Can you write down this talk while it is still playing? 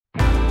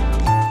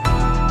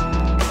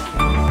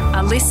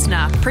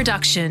listener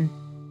production.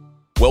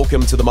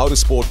 Welcome to the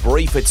Motorsport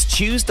Brief. It's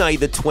Tuesday,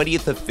 the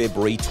 20th of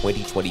February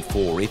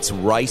 2024. It's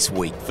race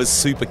week for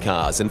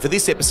Supercars. And for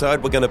this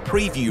episode, we're going to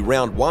preview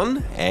round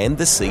one and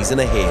the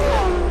season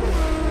ahead.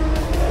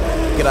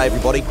 G'day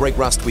everybody, Greg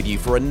Rust with you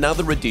for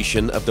another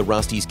edition of the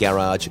Rusty's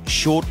Garage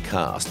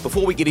Shortcast.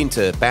 Before we get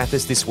into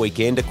Bathurst this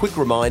weekend, a quick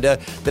reminder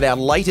that our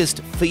latest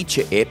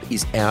feature ep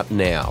is out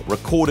now,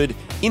 recorded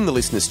in the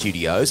listener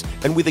studios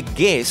and with a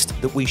guest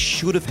that we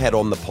should have had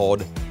on the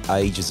pod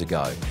ages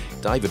ago.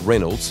 David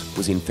Reynolds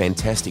was in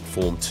fantastic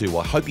form too.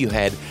 I hope you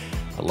had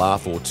a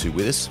laugh or two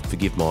with us.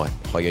 Forgive my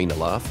hyena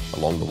laugh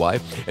along the way.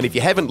 And if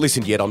you haven't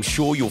listened yet, I'm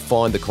sure you'll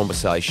find the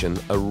conversation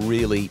a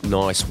really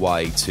nice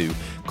way to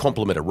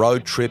complement a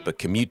road trip, a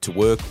commute to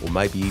work, or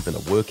maybe even a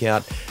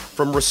workout.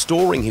 From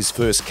restoring his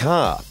first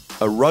car,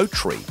 a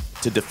Rotary,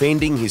 to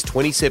defending his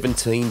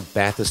 2017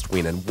 Bathurst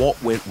win and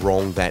what went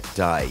wrong that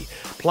day.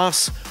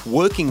 Plus,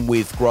 working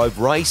with Grove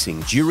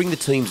Racing during the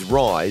team's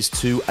rise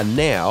to a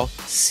now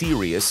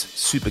serious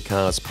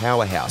Supercars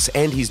powerhouse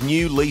and his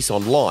new lease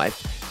on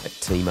life at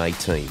Team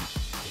 18.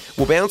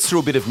 We'll bounce through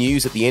a bit of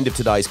news at the end of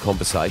today's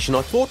conversation.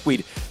 I thought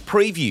we'd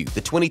preview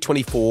the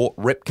 2024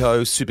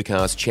 Repco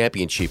Supercars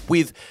Championship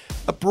with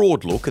a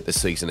broad look at the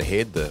season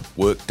ahead, the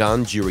work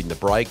done during the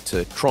break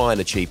to try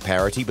and achieve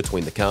parity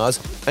between the cars,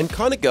 and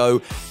kind of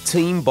go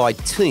team by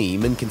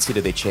team and consider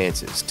their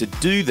chances. To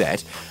do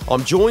that,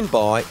 I'm joined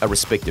by a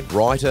respected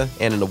writer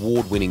and an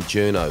award-winning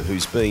journo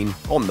who's been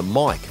on the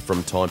mic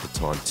from time to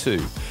time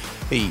too.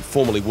 He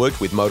formerly worked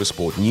with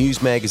Motorsport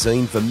News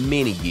magazine for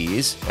many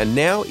years and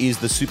now is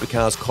the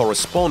Supercars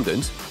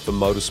correspondent for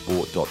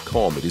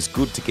motorsport.com. It is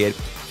good to get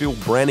Phil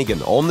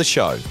Brannigan on the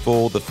show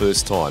for the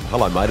first time.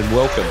 Hello, mate, and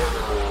welcome.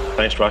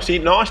 Thanks, Rusty.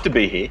 Nice to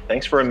be here.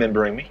 Thanks for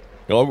remembering me.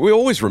 Oh, we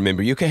always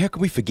remember you. How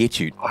can we forget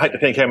you? I hate to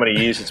think how many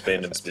years it's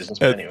been in this business,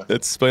 but anyway.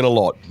 It's been a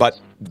lot, but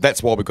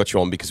that's why we got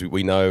you on, because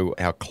we know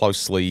how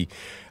closely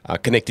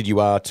connected you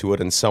are to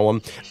it and so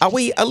on. Are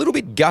we a little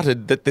bit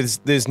gutted that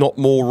there's not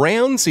more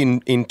rounds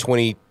in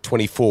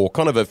 2024?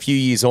 Kind of a few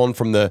years on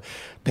from the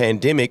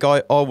pandemic,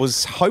 I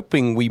was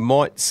hoping we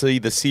might see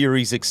the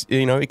series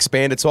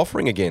expand its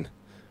offering again.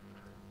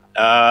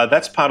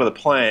 That's part of the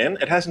plan.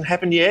 It hasn't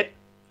happened yet.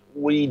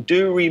 We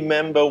do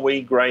remember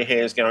we grey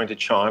hairs going to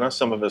China.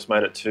 Some of us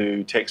made it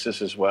to Texas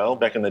as well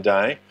back in the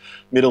day.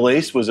 Middle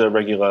East was a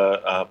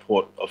regular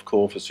port of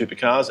call for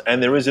Supercars,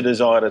 and there is a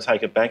desire to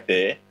take it back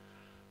there.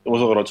 There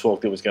was a lot of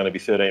talk there was going to be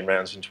 13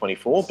 rounds in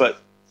 24,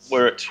 but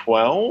we're at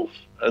 12.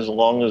 As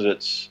long as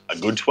it's a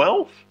good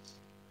 12,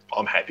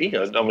 I'm happy.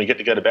 And we get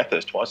to go to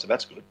Bathurst twice, so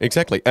that's good.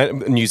 Exactly.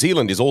 New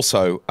Zealand is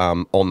also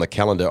on the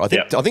calendar. I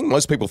think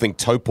most people think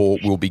Taupo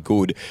will be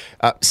good.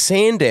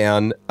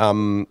 Sandown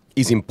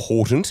is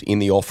important in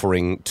the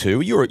offering too.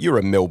 You're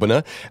a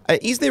Melbourner.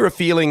 Is there a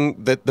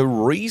feeling that the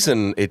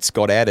reason it's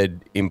got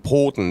added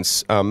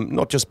importance,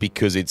 not just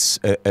because it's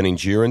an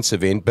endurance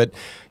event, but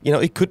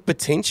it could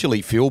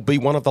potentially, Phil, be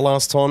one of the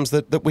last times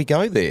that we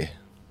go there?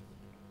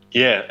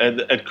 Yeah,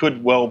 it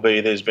could well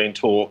be. There's been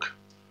talk.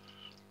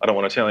 I don't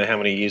want to tell you how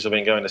many years I've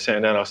been going to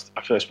Sandown.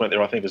 I first went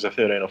there, I think, as a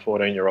 13 or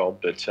 14-year-old,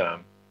 but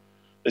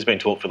there's been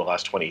talk for the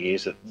last 20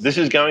 years that this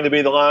is going to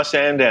be the last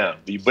Sandown.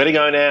 You better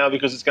go now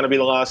because it's going to be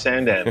the last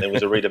Sandown. There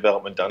was a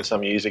redevelopment done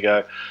some years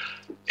ago.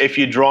 If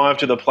you drive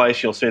to the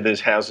place, you'll see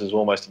there's houses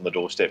almost on the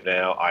doorstep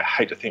now. I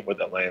hate to think what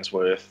that land's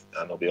worth,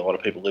 and there'll be a lot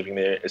of people living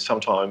there. It's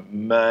sometime,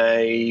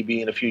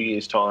 maybe in a few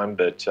years' time,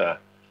 but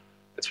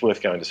it's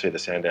worth going to see the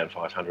Sandown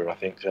 500, I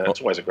think.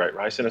 It's always a great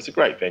race, and it's a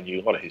great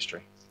venue, a lot of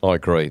history. I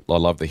agree. I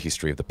love the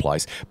history of the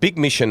place. Big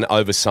mission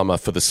over summer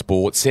for the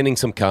sport, sending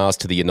some cars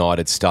to the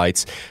United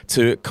States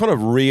to kind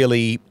of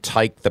really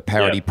take the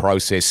parity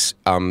process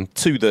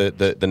to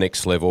the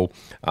next level.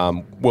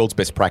 World's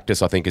best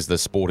practice, I think, as the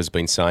sport has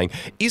been saying.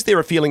 Is there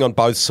a feeling on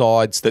both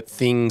sides that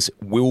things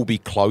will be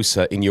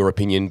closer, in your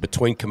opinion,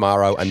 between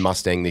Camaro and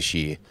Mustang this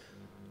year?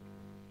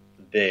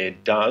 There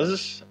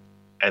does,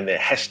 and there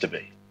has to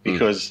be,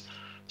 because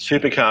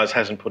Supercars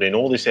hasn't put in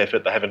all this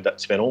effort. They haven't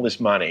spent all this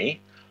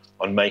money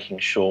on making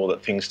sure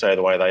that things stay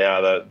the way they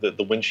are.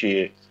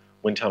 The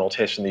wind tunnel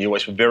tests in the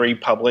US were very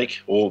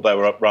public, or they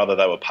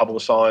were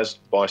publicised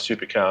by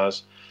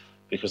Supercars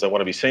because they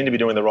want to be seen to be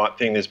doing the right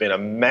thing. There's been a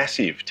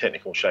massive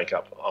technical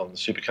shake-up on the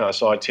Supercar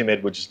side. Tim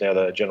Edwards is now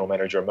the General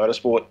Manager of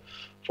Motorsport,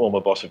 former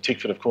boss of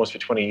Tickford, of course, for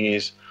 20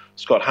 years.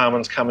 Scott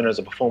Harmon's come in as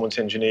a performance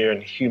engineer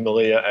and Hugh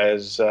Malia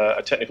as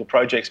a technical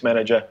projects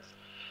manager.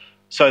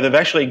 So they've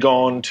actually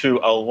gone to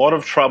a lot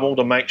of trouble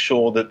to make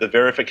sure that the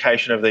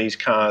verification of these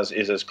cars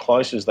is as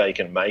close as they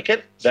can make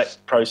it. That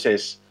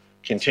process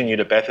continued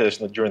at Bathurst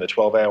during the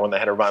 12-hour when they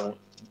had to run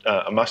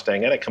a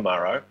Mustang and a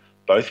Camaro,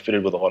 both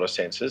fitted with a lot of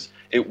sensors.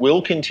 It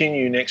will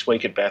continue next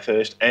week at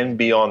Bathurst and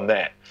beyond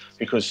that,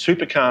 because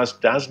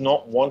Supercars does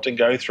not want to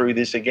go through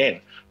this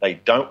again. They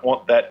don't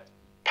want that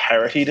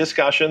parity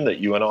discussion that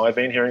you and I have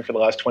been hearing for the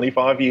last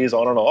 25 years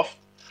on and off.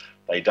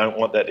 They don't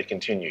want that to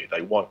continue.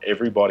 They want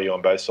everybody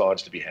on both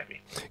sides to be happy.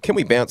 Can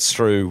we bounce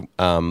through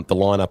the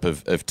lineup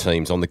of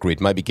teams on the grid,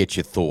 maybe get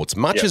your thoughts?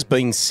 Much has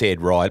been said,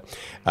 right,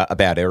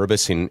 about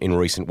Erebus in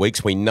recent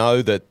weeks. We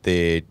know that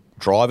their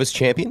drivers'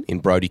 champion in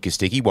Brodie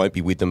Kostecki won't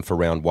be with them for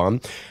round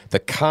one. The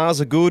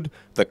cars are good.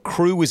 The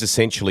crew is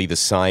essentially the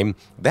same.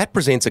 That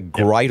presents a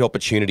great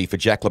opportunity for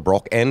Jack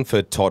LeBrock and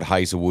for Todd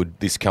Hazelwood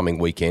this coming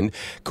weekend.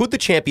 Could the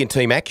champion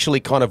team actually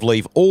kind of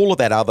leave all of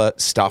that other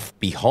stuff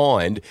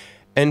behind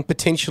and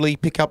potentially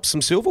pick up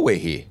some silverware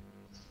here?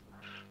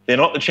 They're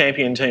not the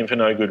champion team for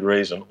no good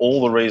reason.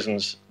 All the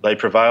reasons they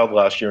prevailed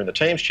last year in the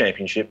team's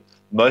championship,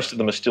 most of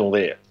them are still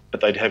there,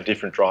 but they'd have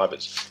different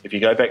drivers. If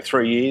you go back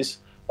 3 years,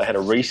 they had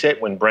a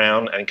reset when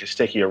Brown and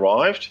Kostecki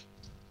arrived,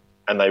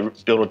 and they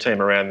built a team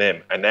around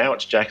them. And now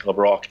it's Jack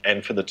LeBrock,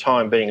 and for the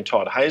time being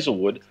Todd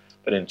Hazelwood,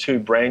 but in two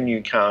brand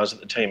new cars that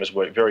the team has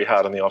worked very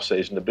hard in the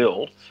off-season to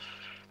build.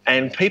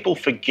 And people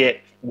forget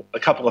a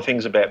couple of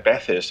things about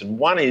Bathurst, and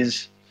one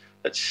is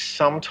that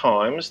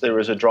sometimes there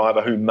is a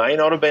driver who may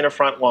not have been a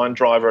frontline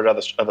driver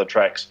at other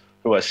tracks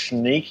who are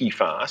sneaky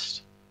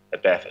fast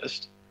at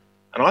Bathurst.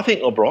 And I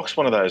think LeBrock's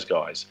one of those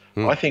guys.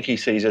 I think he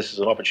sees this as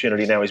an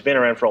opportunity now. He's been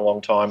around for a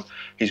long time.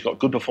 He's got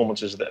good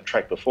performances at that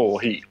track before.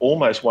 He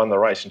almost won the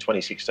race in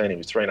 2016. He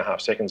was 3.5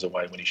 seconds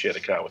away when he shared a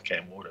car with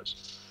Cam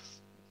Waters.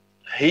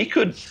 He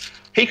could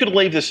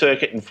leave the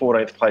circuit in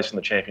 14th place in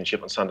the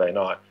championship on Sunday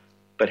night,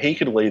 but he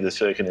could leave the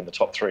circuit in the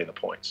top 3 in the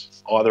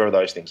points. Either of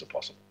those things are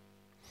possible.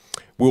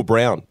 Will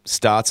Brown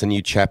starts a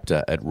new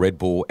chapter at Red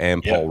Bull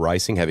Ampol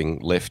Racing, having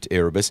left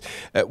Erebus.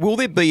 Will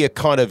there be a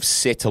kind of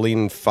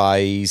settle-in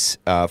phase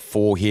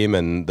for him,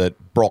 and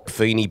that Brock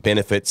Feeney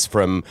benefits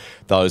from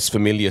those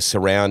familiar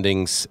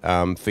surroundings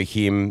for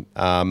him?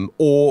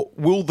 Or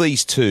will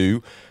these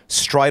two,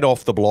 straight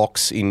off the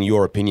blocks, in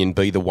your opinion,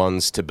 be the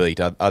ones to beat?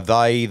 Are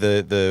they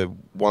the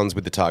ones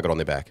with the target on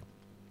their back?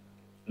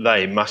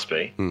 They must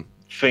be.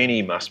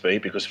 Feeney must be,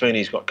 because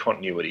Feeney's got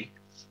continuity.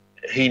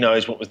 He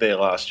knows what was there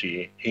last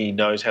year. He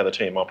knows how the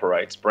team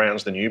operates.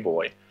 Brown's the new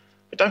boy.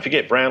 But don't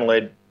forget, Brown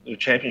led the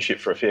championship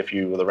for a fair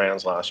few of the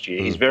rounds last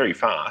year. He's very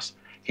fast.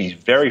 He's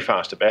very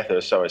fast at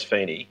Bathurst, so is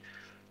Feeney.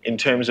 In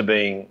terms of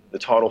being the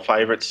title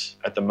favourites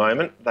at the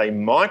moment, they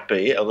might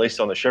be, at least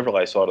on the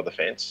Chevrolet side of the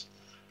fence.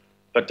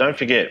 But don't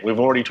forget, we've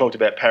already talked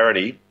about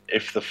parity.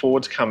 If the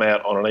Fords come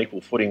out on an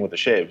equal footing with the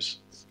Chevs,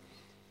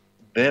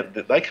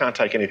 they can't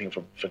take anything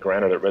for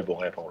granted at Red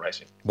Bull Ampol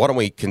Racing. Why don't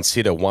we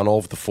consider one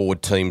of the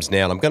Ford teams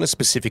now? And I'm going to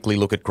specifically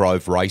look at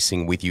Grove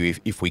Racing with you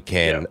if we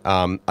can.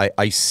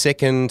 A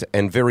second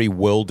and very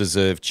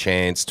well-deserved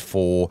chance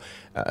for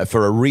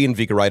a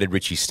reinvigorated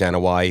Richie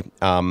Stanaway,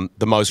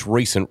 the most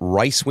recent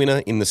race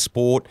winner in the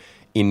sport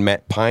in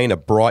Matt Payne, a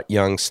bright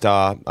young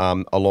star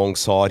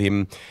alongside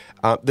him.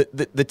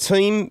 The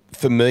team,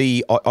 for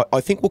me, I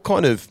think will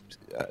kind of...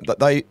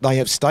 They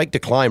have staked a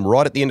claim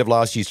right at the end of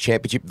last year's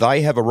championship.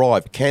 They have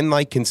arrived. Can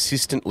they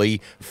consistently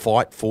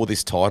fight for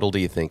this title, do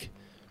you think?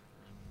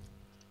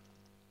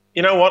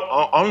 You know what?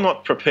 I'm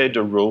not prepared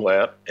to rule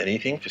out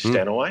anything for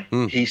Stanaway.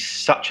 He's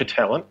such a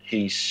talent.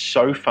 He's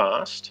so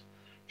fast.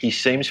 He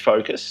seems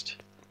focused.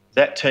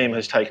 That team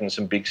has taken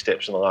some big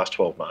steps in the last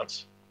 12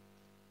 months.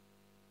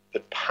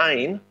 But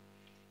Payne,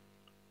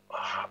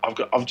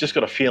 I've just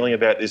got a feeling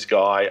about this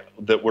guy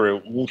that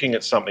we're looking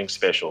at something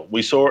special.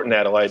 We saw it in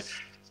Adelaide.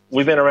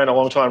 We've been around a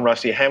long time,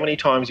 Rusty. How many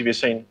times have you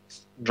seen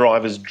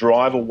drivers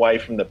drive away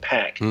from the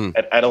pack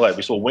at Adelaide?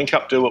 We saw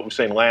Whincup do it. We've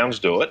seen Lowndes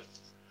do it.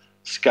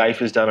 Scaife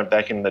has done it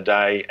back in the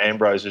day.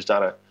 Ambrose has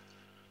done it.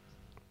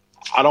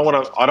 I don't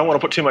want to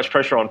put too much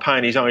pressure on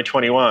Payne. He's only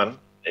 21.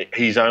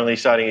 He's only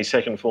starting his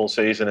second full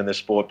season in this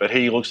sport, but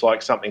he looks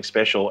like something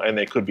special, and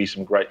there could be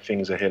some great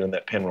things ahead in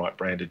that Penrite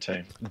branded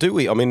team. Do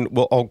we? I mean,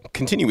 well, I'll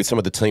continue with some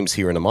of the teams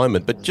here in a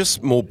moment, but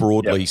just more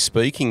broadly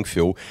speaking,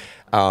 Phil,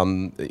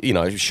 Shane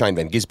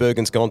Van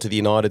Gisbergen's gone to the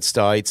United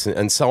States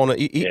and so on.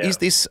 Is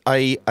this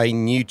a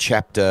new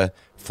chapter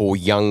for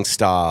young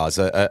stars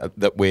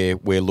that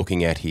we're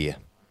looking at here?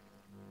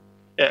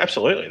 Yeah,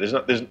 absolutely.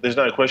 There's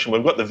no question.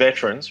 We've got the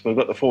veterans. We've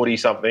got the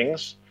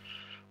 40-somethings,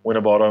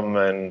 Winterbottom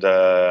and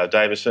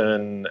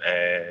Davison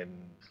and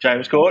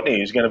James Courtney,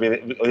 who's going to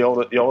be the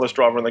oldest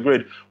driver on the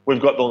grid.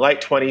 We've got the late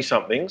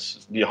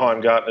 20-somethings, your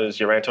Heimgartners,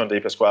 your Anton De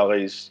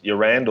Pasquales, your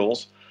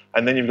Randalls,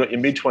 and then you've got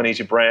your mid-20s,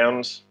 your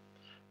Browns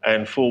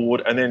and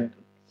Fullwood, and then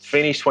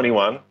Feeney's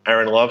 21,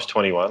 Aaron Love's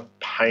 21,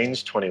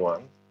 Payne's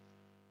 21,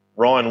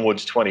 Ryan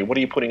Wood's 20. What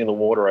are you putting in the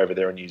water over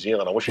there in New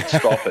Zealand? I wish you'd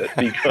stop it,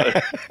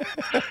 because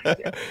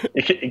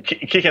you're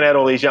kicking out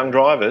all these young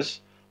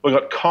drivers. We've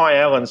got Kai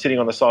Allen sitting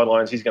on the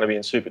sidelines. He's going to be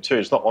in Super 2.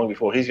 It's not long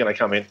before he's going to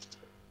come in.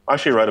 I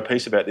actually wrote a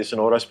piece about this in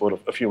Autosport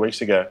a few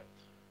weeks ago.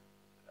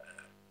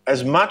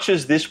 As much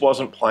as this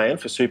wasn't planned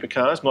for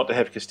Supercars, not to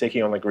have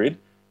Kostecki on the grid,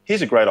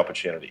 here's a great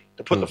opportunity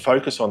to put the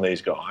focus on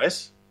these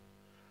guys.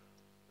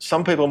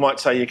 Some people might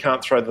say you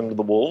can't throw them to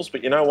the wolves,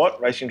 but you know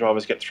what? Racing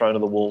drivers get thrown to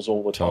the wolves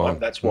all the time.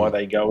 That's why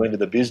they go into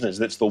the business.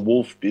 That's the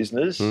wolf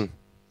business.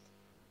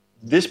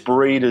 This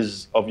breed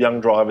of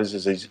young drivers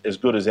is as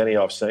good as any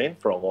I've seen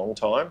for a long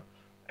time,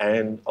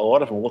 and a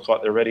lot of them look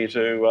like they're ready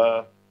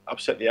to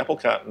upset the apple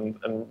cart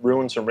and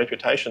ruin some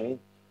reputations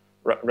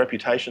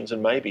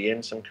and maybe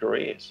end some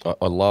careers.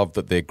 I love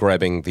that they're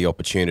grabbing the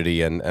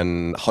opportunity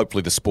and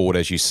hopefully the sport,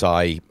 as you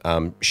say,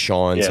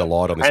 shines a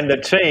light on this. And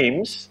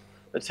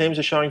the teams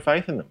are showing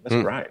faith in them.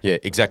 That's great. Yeah,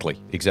 exactly.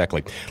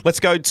 Let's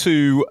go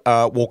to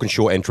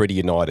Walkinshaw Andretti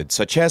United.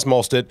 So Chaz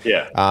Mostert,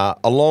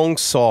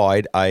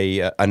 alongside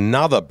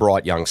another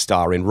bright young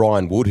star in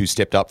Ryan Wood, who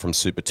stepped up from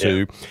Super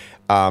 2.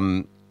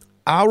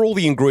 Are all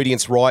the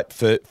ingredients right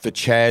for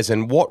Chaz,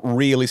 and what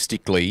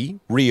realistically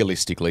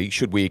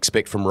should we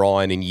expect from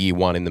Ryan in year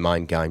one in the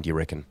main game, do you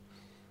reckon?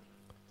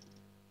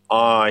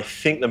 I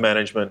think the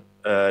management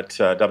at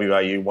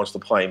WAU wants to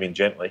play him in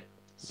gently.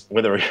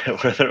 Whether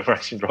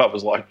racing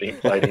drivers like being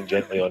played in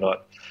gently or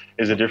not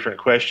is a different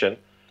question.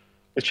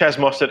 With Chaz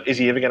Mostert, is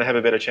he ever going to have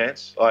a better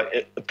chance?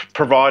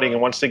 Providing,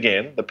 and once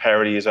again, the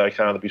parity is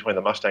okay between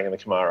the Mustang and the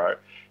Camaro.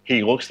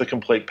 He looks the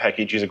complete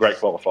package. He's a great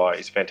qualifier.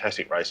 He's a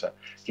fantastic racer.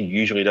 He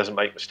usually doesn't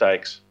make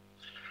mistakes.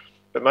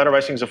 But motor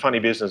racing is a funny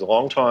business. A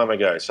long time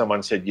ago,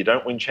 someone said you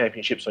don't win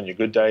championships on your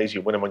good days,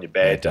 you win them on your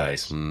bad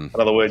days. In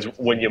other words,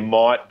 when you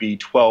might be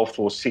 12th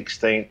or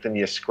 16th and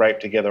you scrape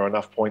together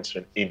enough points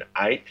in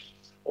 8th,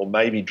 or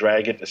maybe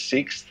drag it to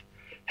 6th.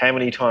 How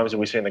many times have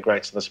we seen the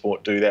greats in the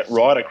sport do that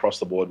right across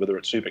the board, whether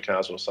it's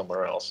Supercars or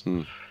somewhere else?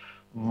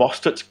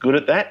 Mostert's good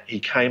at that. He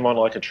came on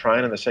like a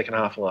train in the second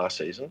half of last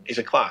season. He's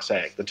a class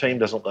act. The team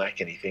doesn't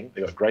lack anything.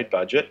 They've got a great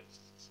budget.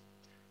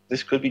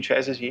 This could be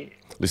Chaz's year.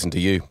 Listen to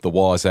you, the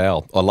wise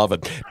owl. I love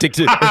it.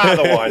 The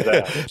wise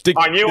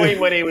owl. I knew him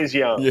when he was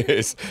young.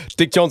 Yes.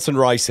 Dick Johnson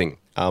Racing.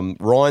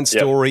 Ryan's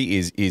story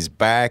is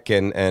back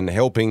and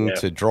helping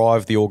to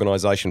drive the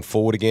organisation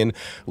forward again.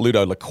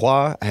 Ludo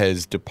Lacroix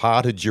has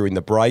departed during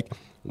the break.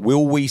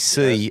 Will we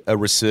see a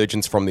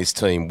resurgence from this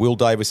team? Will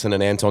Davison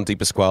and Anton De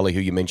Pasquale,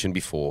 who you mentioned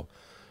before?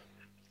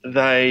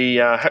 They've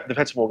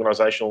had some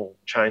organisational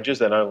changes.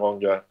 They're no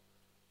longer...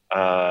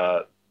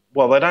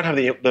 they don't have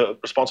the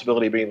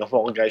responsibility of being the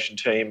homologation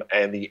team,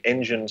 and the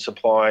engine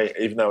supply,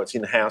 even though it's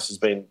in-house, has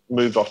been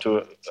moved off to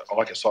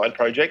a side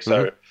project.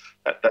 So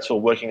that's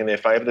all working in their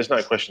favour. There's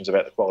no questions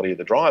about the quality of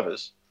the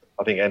drivers.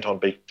 I think Anton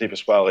De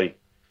Pasquale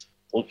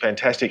looked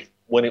fantastic.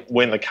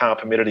 When the car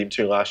permitted him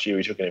to last year,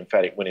 he took an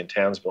emphatic win in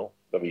Townsville,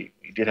 but he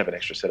did have an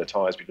extra set of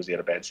tyres because he had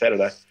a bad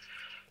Saturday.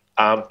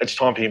 It's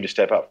time for him to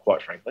step up,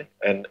 quite frankly,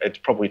 and it's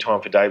probably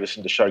time for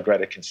Davison to show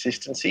greater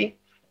consistency.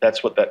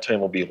 That's what that team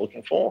will be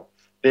looking for.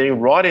 They're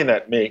right in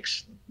that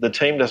mix. The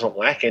team doesn't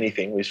lack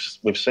anything.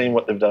 We've seen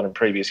what they've done in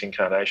previous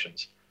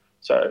incarnations.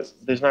 So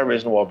there's no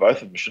reason why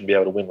both of them shouldn't be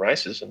able to win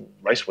races, and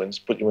race wins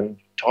put you in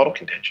title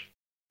contention.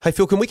 Hey,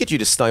 Phil, can we get you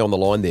to stay on the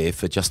line there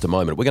for just a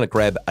moment? We're going to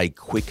grab a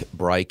quick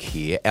break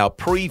here. Our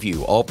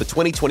preview of the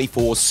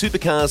 2024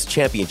 Supercars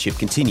Championship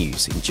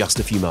continues in just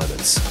a few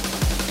moments.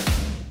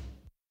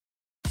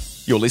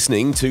 You're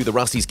listening to the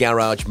Rusty's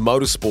Garage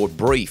Motorsport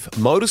Brief.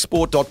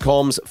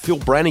 Motorsport.com's Phil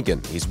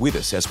Brannigan is with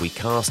us as we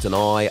cast an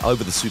eye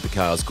over the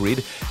Supercars grid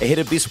ahead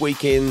of this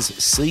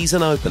weekend's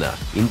season opener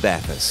in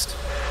Bathurst.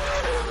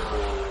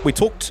 We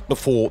talked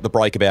before the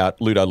break about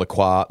Ludo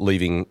Lacroix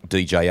leaving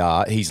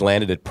DJR. He's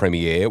landed at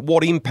Premier.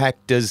 What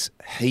impact does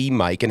he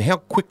make, and how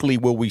quickly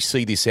will we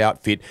see this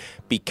outfit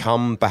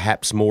become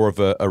perhaps more of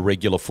a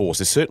regular force?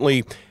 There's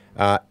certainly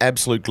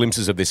absolute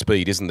glimpses of their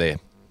speed, isn't there?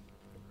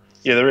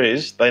 Yeah, there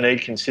is. They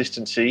need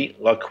consistency.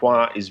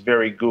 Lacroix is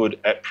very good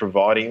at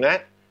providing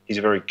that. He's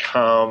a very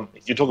calm...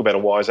 You talk about a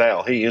wise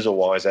owl. He is a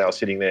wise owl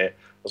sitting there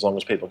as long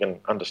as people can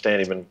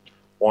understand him and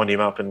wind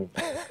him up and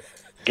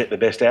get the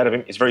best out of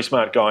him. He's a very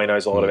smart guy. He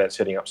knows a lot about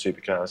setting up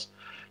supercars.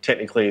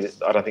 Technically,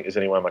 I don't think there's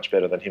anyone much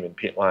better than him in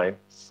pit lane.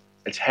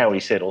 It's how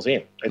he settles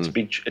in. It's a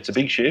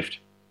big shift.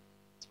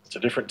 It's a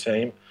different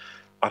team.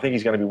 I think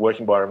he's going to be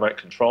working by remote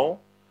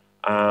control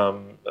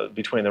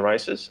between the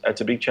races.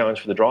 It's a big challenge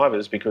for the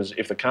drivers because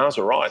if the cars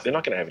are right, they're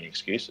not going to have any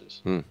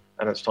excuses. And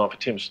it's time for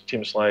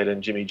Tim Slade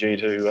and Jimmy G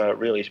to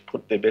really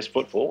put their best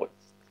foot forward.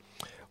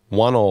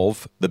 One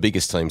of the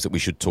biggest teams that we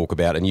should talk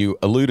about, and you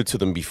alluded to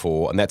them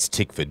before, and that's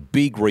Tickford.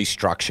 Big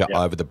restructure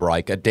over the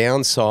break, a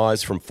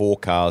downsize from 4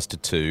 cars to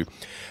 2.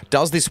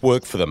 Does this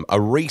work for them? A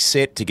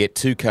reset to get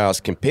 2 cars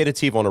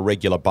competitive on a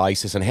regular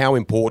basis, and how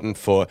important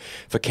for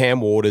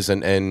Cam Waters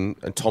and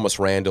Thomas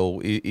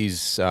Randall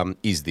is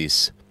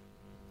this?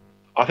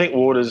 I think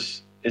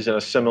Waters is in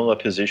a similar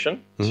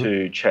position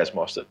to Chaz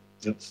Mostert.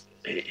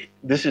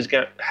 This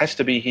has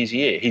to be his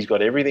year. He's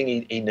got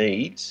everything he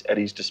needs at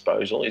his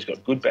disposal. He's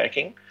got good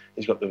backing.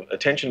 He's got the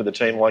attention of the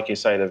team, like you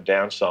say, they've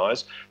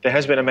downsized. There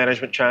has been a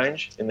management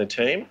change in the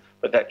team,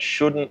 but that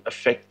shouldn't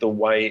affect the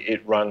way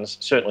it runs,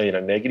 certainly in a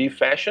negative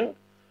fashion.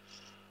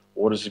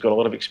 Waters has got a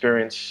lot of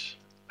experience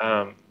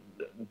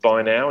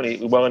by now, and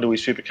he's well into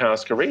his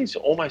supercars career. He's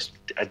almost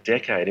a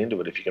decade into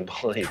it, if you can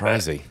believe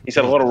Crazy. That. He's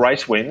had a lot of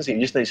race wins. He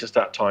just needs to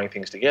start tying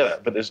things together.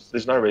 But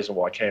there's no reason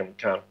why Cam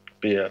can't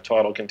be a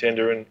title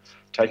contender and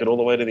take it all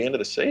the way to the end of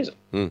the season.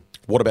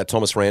 What about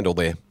Thomas Randall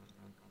there?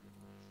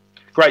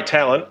 Great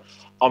talent.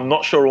 I'm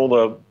not sure all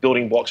the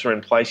building blocks are in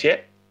place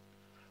yet,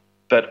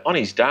 but on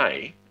his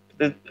day,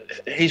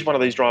 he's one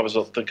of these drivers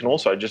that can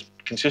also just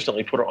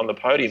consistently put it on the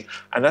podium,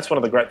 and that's one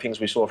of the great things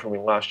we saw from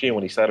him last year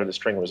when he started to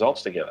string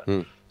results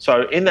together.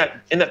 So in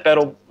that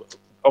battle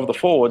of the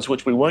forwards,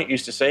 which we weren't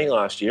used to seeing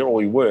last year, or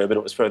we were, but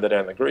it was further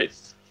down the grid,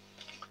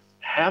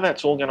 how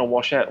that's all going to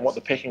wash out and what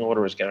the pecking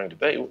order is going to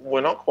be,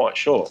 we're not quite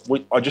sure.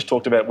 I just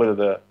talked about whether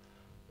the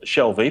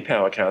Shell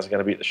V-Power cars are going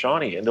to be at the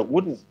shiny end. It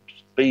wouldn't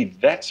be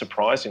that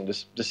surprising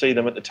to see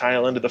them at the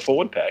tail end of the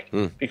forward pack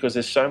because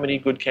there's so many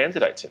good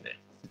candidates in there.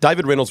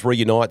 David Reynolds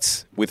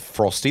reunites with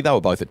Frosty. They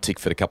were both at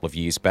Tickford a couple of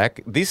years back.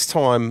 This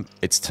time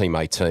it's Team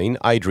 18.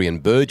 Adrian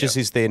Burgess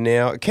is there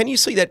now. Can you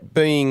see that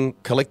being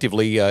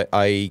collectively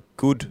a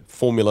good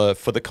formula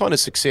for the kind of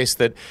success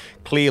that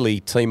clearly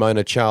team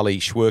owner Charlie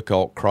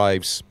Schwerkolt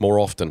craves more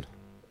often?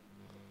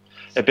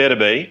 It better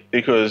be,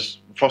 because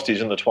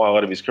Frosty's in the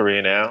twilight of his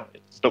career now.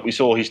 But we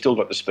saw he's still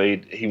got the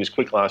speed. He was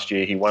quick last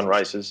year. He won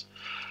races.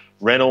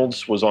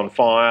 Reynolds was on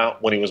fire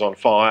when he was on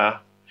fire.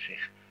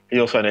 He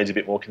also needs a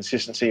bit more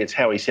consistency. It's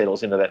how he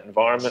settles into that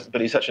environment.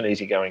 But he's such an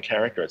easygoing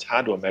character. It's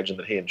hard to imagine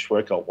that he and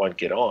Schwerkolt won't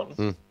get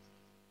on.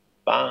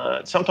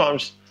 But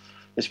sometimes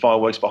there's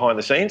fireworks behind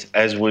the scenes,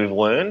 as we've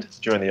learned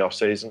during the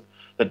off-season,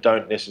 that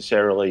don't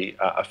necessarily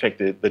affect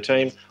the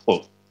team.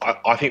 Well,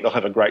 I think they'll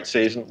have a great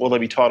season. Will they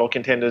be title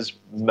contenders?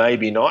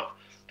 Maybe not.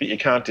 But you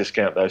can't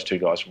discount those two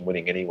guys from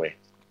winning anywhere.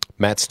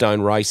 Matt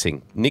Stone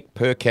Racing. Nick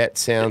Percat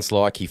sounds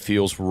like he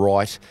feels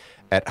right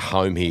at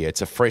home here.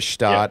 It's a fresh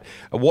start.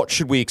 What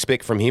should we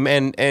expect from him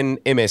and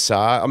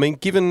MSR? I mean,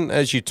 given,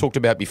 as you talked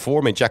about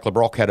before, I mean, Jack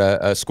LeBrock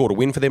had scored a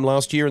win for them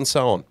last year and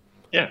so on.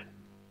 Yeah.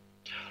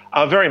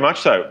 Very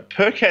much so.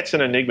 Percat's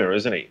an enigma,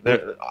 isn't he?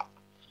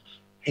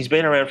 He's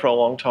been around for a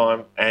long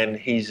time and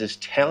he's as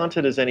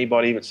talented as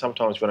anybody, but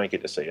sometimes we don't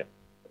get to see it.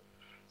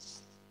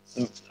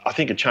 I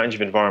think a change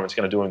of environment is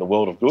going to do him the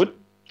world of good.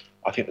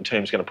 I think the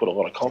team's going to put a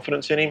lot of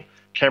confidence in him.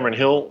 Cameron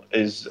Hill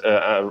is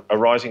a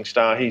rising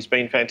star. He's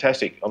been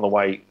fantastic on the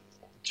way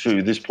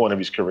to this point of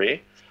his career.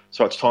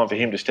 So it's time for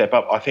him to step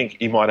up. I think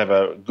he might have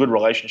a good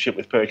relationship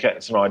with Percat.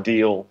 It's an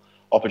ideal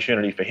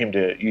opportunity for him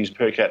to use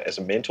Percat as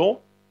a mentor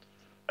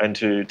and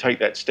to take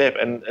that step.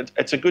 And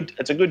it's a good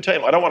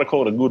team. I don't want to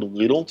call it a good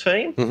little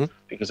team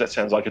because that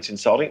sounds like it's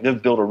insulting.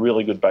 They've built a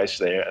really good base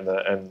there,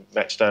 and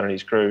Matt Stone and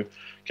his crew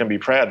can be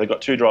proud. They've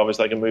got two drivers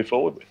they can move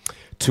forward with.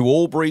 To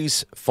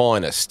Albury's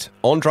finest,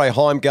 Andre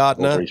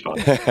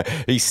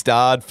Heimgartner. He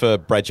starred for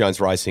Brad Jones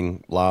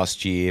Racing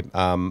last year.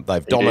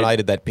 They've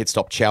dominated that pit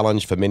stop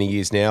challenge for many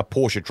years now.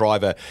 Porsche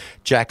driver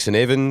Jackson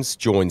Evans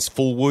joins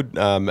Fullwood,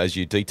 as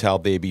you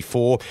detailed there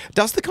before.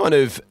 Does the kind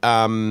of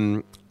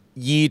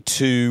year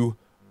two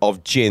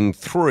of Gen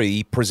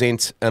 3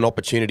 present an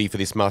opportunity for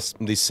this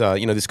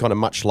kind of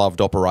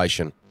much-loved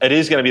operation? It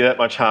is going to be that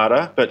much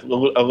harder, but a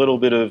little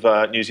bit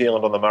of New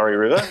Zealand on the Murray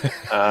River.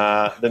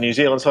 The New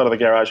Zealand side of the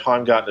garage,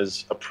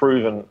 Heimgartner's a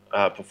proven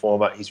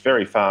performer. He's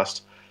very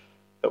fast,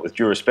 but with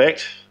due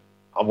respect,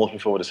 I'm looking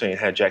forward to seeing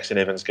how Jackson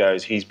Evans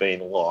goes. He's been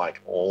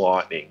like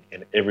lightning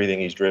in everything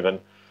he's driven.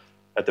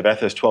 At the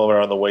Bathurst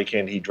 12-hour on the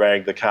weekend, he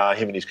dragged the car,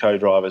 him and his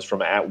co-drivers,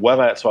 from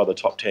well outside the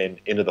top 10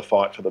 into the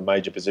fight for the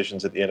major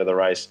positions at the end of the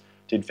race.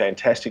 Did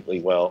fantastically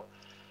well.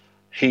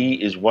 He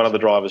is one of the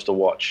drivers to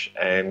watch,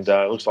 and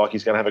looks like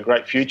he's going to have a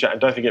great future.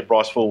 And don't forget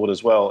Bryce Fullwood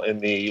as well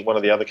in one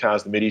of the other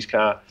cars, the Middies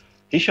car.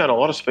 He's shown a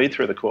lot of speed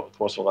through the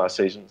course of last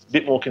season. A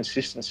bit more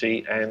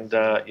consistency, and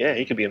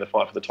he could be in the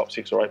fight for the top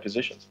 6 or 8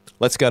 positions.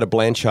 Let's go to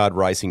Blanchard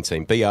Racing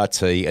Team,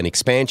 BRT, an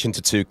expansion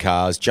to 2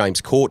 cars.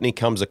 James Courtney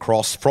comes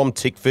across from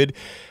Tickford.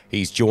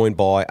 He's joined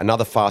by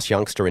another fast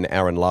youngster in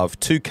Aaron Love.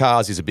 2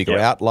 cars is a bigger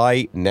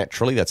outlay,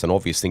 naturally. That's an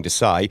obvious thing to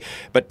say.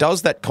 But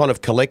does that kind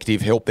of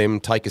collective help them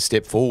take a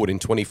step forward in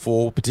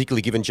 24,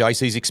 particularly given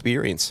JC's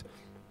experience?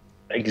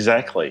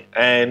 Exactly.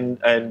 And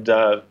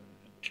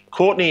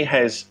Courtney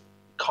has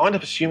kind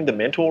of assumed the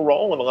mentor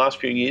role in the last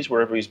few years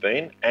wherever he's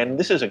been. And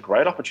this is a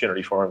great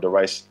opportunity for him to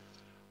race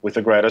with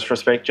the greatest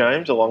respect,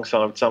 James,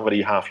 alongside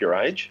somebody half your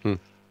age.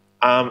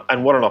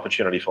 And what an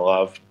opportunity for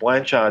Love.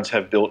 Blanchards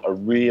have built a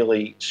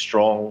really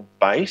strong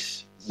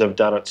base. They've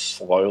done it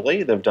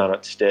slowly. They've done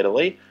it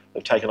steadily.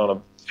 They've taken on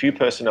a few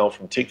personnel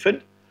from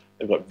Tickford.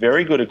 They've got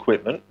very good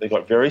equipment. They've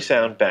got very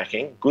sound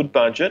backing, good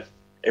budget,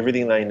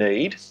 everything they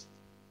need.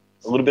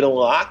 A little bit of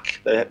luck.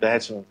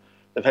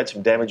 They've had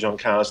some damage on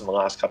cars in the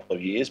last couple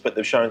of years, but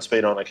they've shown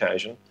speed on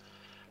occasion.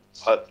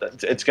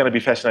 It's going to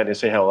be fascinating to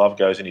see how Love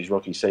goes in his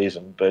rookie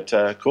season. But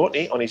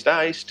Courtney, on his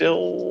day,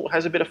 still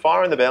has a bit of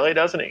fire in the belly,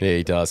 doesn't he? Yeah,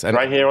 he does.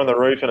 Grey hair on the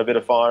roof and a bit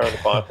of fire in the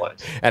fireplace.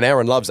 And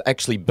Aaron Love's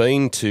actually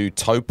been to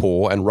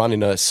Topor and run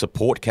in a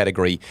support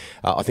category.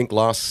 I think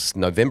last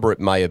November it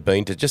may have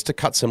been, to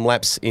cut some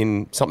laps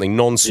in something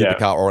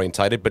non-supercar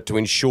orientated, but to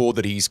ensure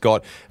that he's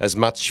got as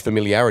much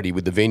familiarity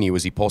with the venue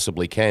as he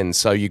possibly can.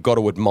 So you've got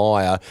to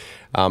admire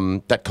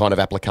that kind of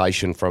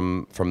application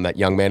from that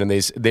young man. And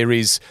there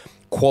is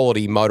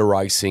quality motor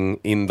racing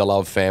in the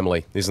Love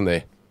family, isn't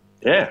there?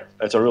 Yeah,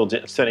 it's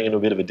it's turning into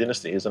a bit of a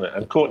dynasty, isn't it?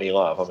 And Courtney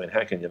Love, I mean,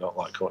 how can you not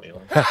like Courtney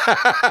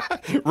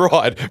Love?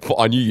 Right.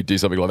 I knew you'd do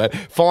something like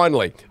that.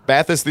 Finally,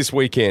 Bathurst this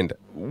weekend.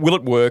 Will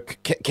it work?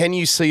 Can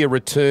you see a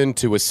return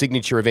to a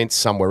signature event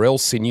somewhere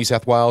else in New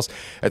South Wales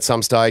at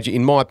some stage?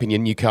 In my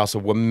opinion, Newcastle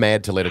were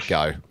mad to let it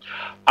go.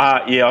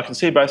 Yeah, I can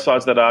see both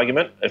sides of that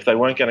argument. If they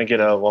weren't going to get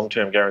a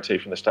long-term guarantee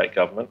from the state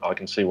government, I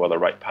can see why the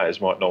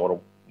ratepayers might not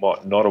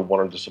have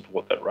wanted to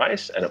support that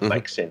race, and it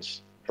makes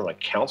sense from a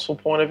council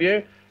point of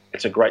view.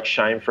 It's a great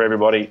shame for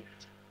everybody.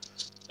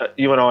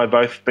 You and I have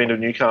both been to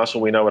Newcastle.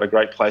 We know what a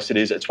great place it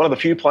is. It's one of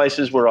the few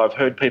places where I've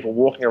heard people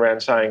walking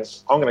around saying,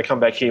 I'm going to come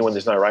back here when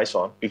there's no race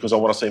on because I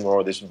want to see more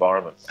of this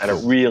environment. And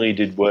it really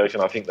did work,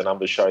 and I think the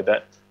numbers showed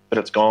that. But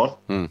it's gone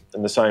in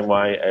the same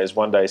way as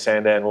one day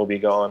Sandown will be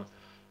gone,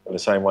 in the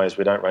same way as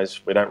we don't race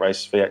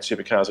V8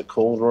 Supercars at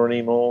Caldor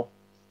anymore,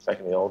 back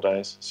in the old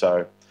days.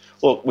 So,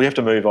 look, we have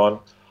to move on.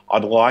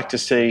 I'd like to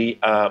see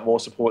more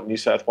support in New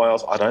South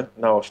Wales. I don't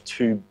know if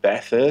 2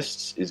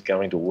 Bathursts is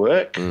going to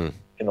work in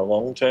the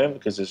long term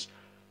because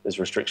there's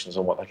restrictions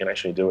on what they can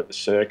actually do at the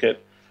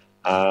circuit.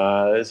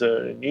 There's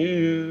a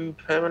new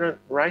permanent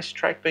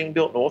racetrack being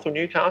built north of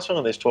Newcastle,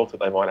 and there's talk that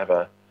they might have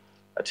a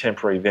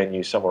temporary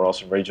venue somewhere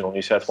else in regional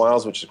New South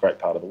Wales, which is a great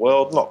part of the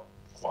world. Not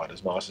quite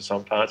as nice as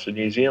some parts of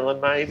New Zealand,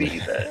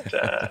 maybe,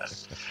 but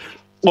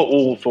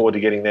we'll look forward to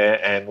getting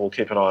there, and we'll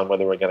keep an eye on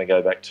whether we're going to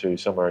go back to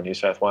somewhere in New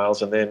South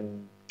Wales and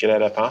then get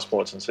out our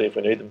passports and see if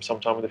we need them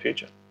sometime in the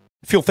future.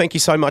 Phil, thank you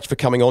so much for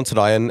coming on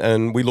today,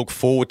 and we look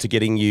forward to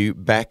getting you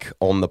back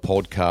on the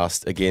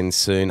podcast again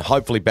soon.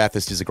 Hopefully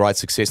Bathurst is a great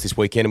success this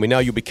weekend, and we know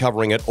you'll be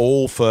covering it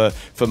all for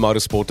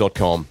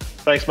motorsport.com.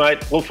 Thanks,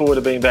 mate. Look forward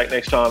to being back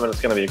next time, and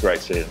it's going to be a great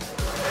season.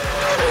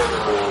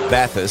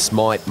 Bathurst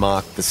might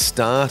mark the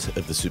start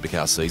of the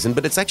Supercar season,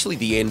 but it's actually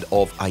the end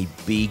of a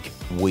big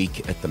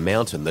week at the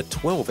mountain. The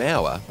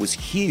 12-hour was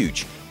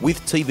huge, with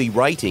TV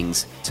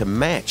ratings to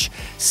match.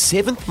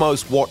 7th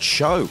most watched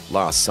show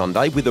last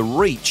Sunday with a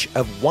reach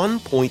of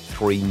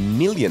 1.3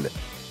 million.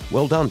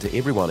 Well done to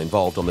everyone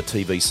involved on the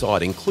TV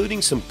side,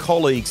 including some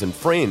colleagues and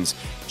friends.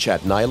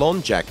 Chad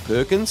Nailon, Jack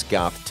Perkins,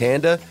 Garth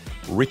Tander,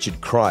 Richard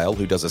Crail,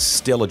 who does a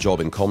stellar job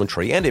in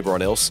commentary, and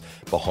everyone else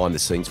behind the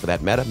scenes for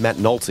that matter. Matt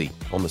Nolte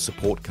on the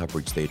support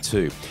coverage there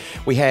too.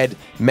 We had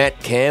Matt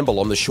Campbell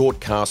on the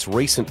shortcast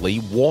recently.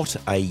 What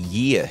a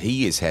year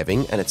he is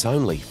having, and it's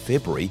only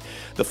February.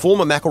 The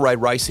former McElrea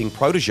Racing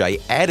protege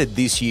added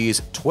this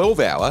year's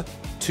 12-hour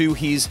to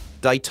his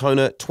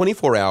Daytona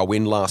 24-hour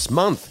win last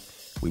month.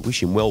 We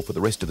wish him well for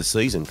the rest of the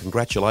season.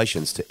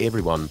 Congratulations to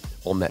everyone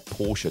on that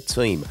Porsche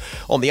team.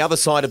 On the other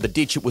side of the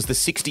ditch, it was the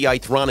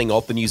 68th running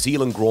of the New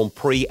Zealand Grand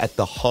Prix at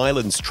the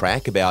Highlands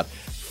track, about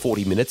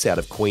 40 minutes out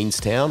of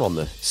Queenstown on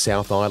the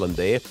South Island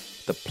there.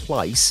 The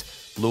place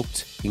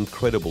looked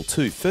incredible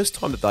too. First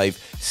time that they've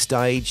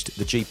staged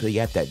the GP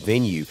at that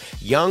venue.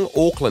 Young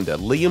Aucklander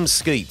Liam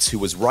Skeets, who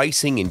was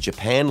racing in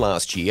Japan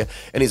last year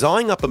and is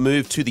eyeing up a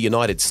move to the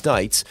United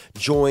States,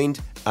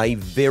 joined a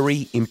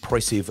very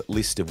impressive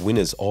list of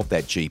winners of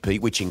that GP,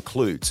 which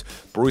includes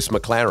Bruce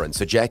McLaren,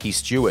 Sir Jackie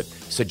Stewart,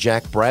 Sir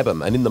Jack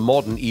Brabham, and in the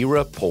modern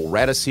era, Paul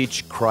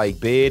Radisich, Craig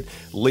Baird,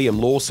 Liam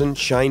Lawson,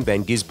 Shane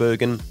Van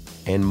Gisbergen,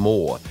 and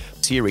more.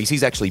 Series,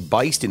 he's actually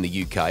based in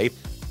the UK,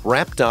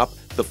 wrapped up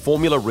the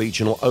Formula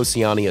Regional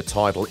Oceania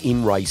title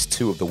in race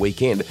 2 of the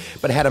weekend,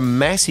 but had a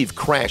massive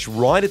crash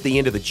right at the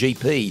end of the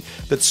GP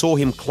that saw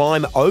him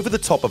climb over the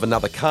top of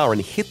another car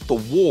and hit the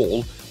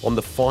wall on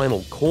the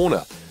final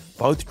corner.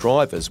 Both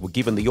drivers were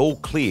given the all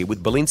clear,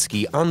 with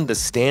Belinsky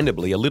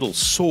understandably a little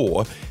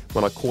sore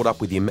when I caught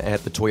up with him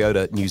at the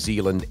Toyota New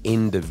Zealand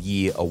End of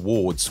Year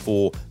Awards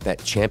for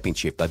that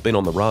championship. They've been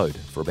on the road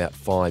for about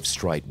 5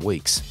 straight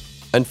weeks.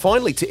 And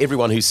finally, to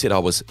everyone who said I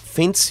was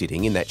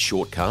fence-sitting in that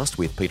shortcast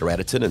with Peter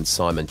Adderton and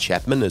Simon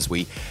Chapman as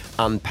we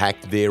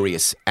unpacked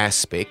various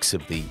aspects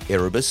of the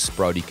Erebus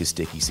Brodie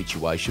Kostecki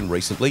situation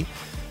recently,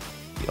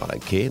 I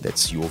don't care,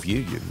 that's your view,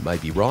 you may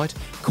be right.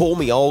 Call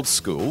me old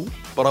school,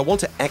 but I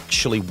want to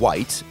actually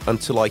wait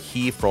until I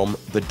hear from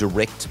the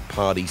direct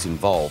parties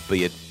involved,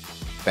 be it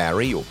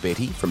Barry or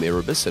Betty from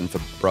Erebus and for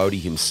Brodie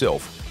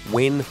himself,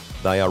 when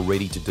they are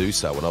ready to do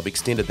so, and I've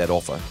extended that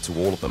offer to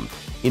all of them.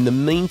 In the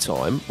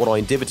meantime, what I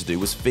endeavoured to do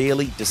was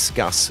fairly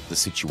discuss the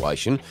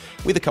situation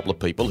with a couple of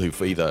people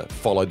who've either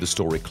followed the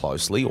story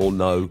closely or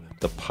know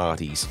the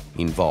parties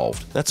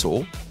involved. That's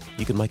all.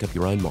 You can make up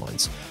your own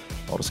minds.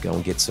 I'll just go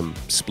and get some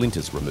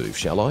splinters removed,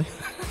 shall I?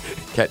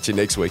 Catch you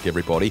next week,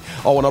 everybody.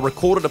 Oh, and I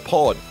recorded a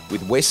pod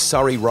with West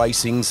Surrey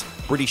Racing's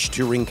British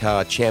Touring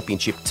Car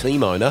Championship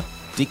team owner,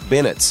 Dick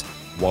Bennett,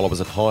 while I was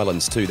at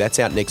Highlands too. That's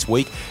out next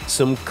week.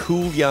 Some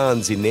cool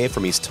yarns in there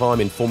from his time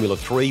in Formula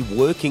 3,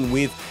 working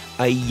with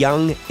a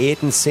young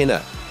Ayrton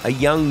Senna, a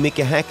young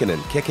Mika Hakkinen,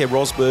 Keke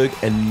Rosberg,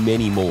 and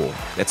many more.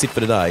 That's it for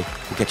today.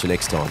 We'll catch you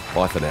next time.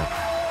 Bye for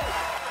now.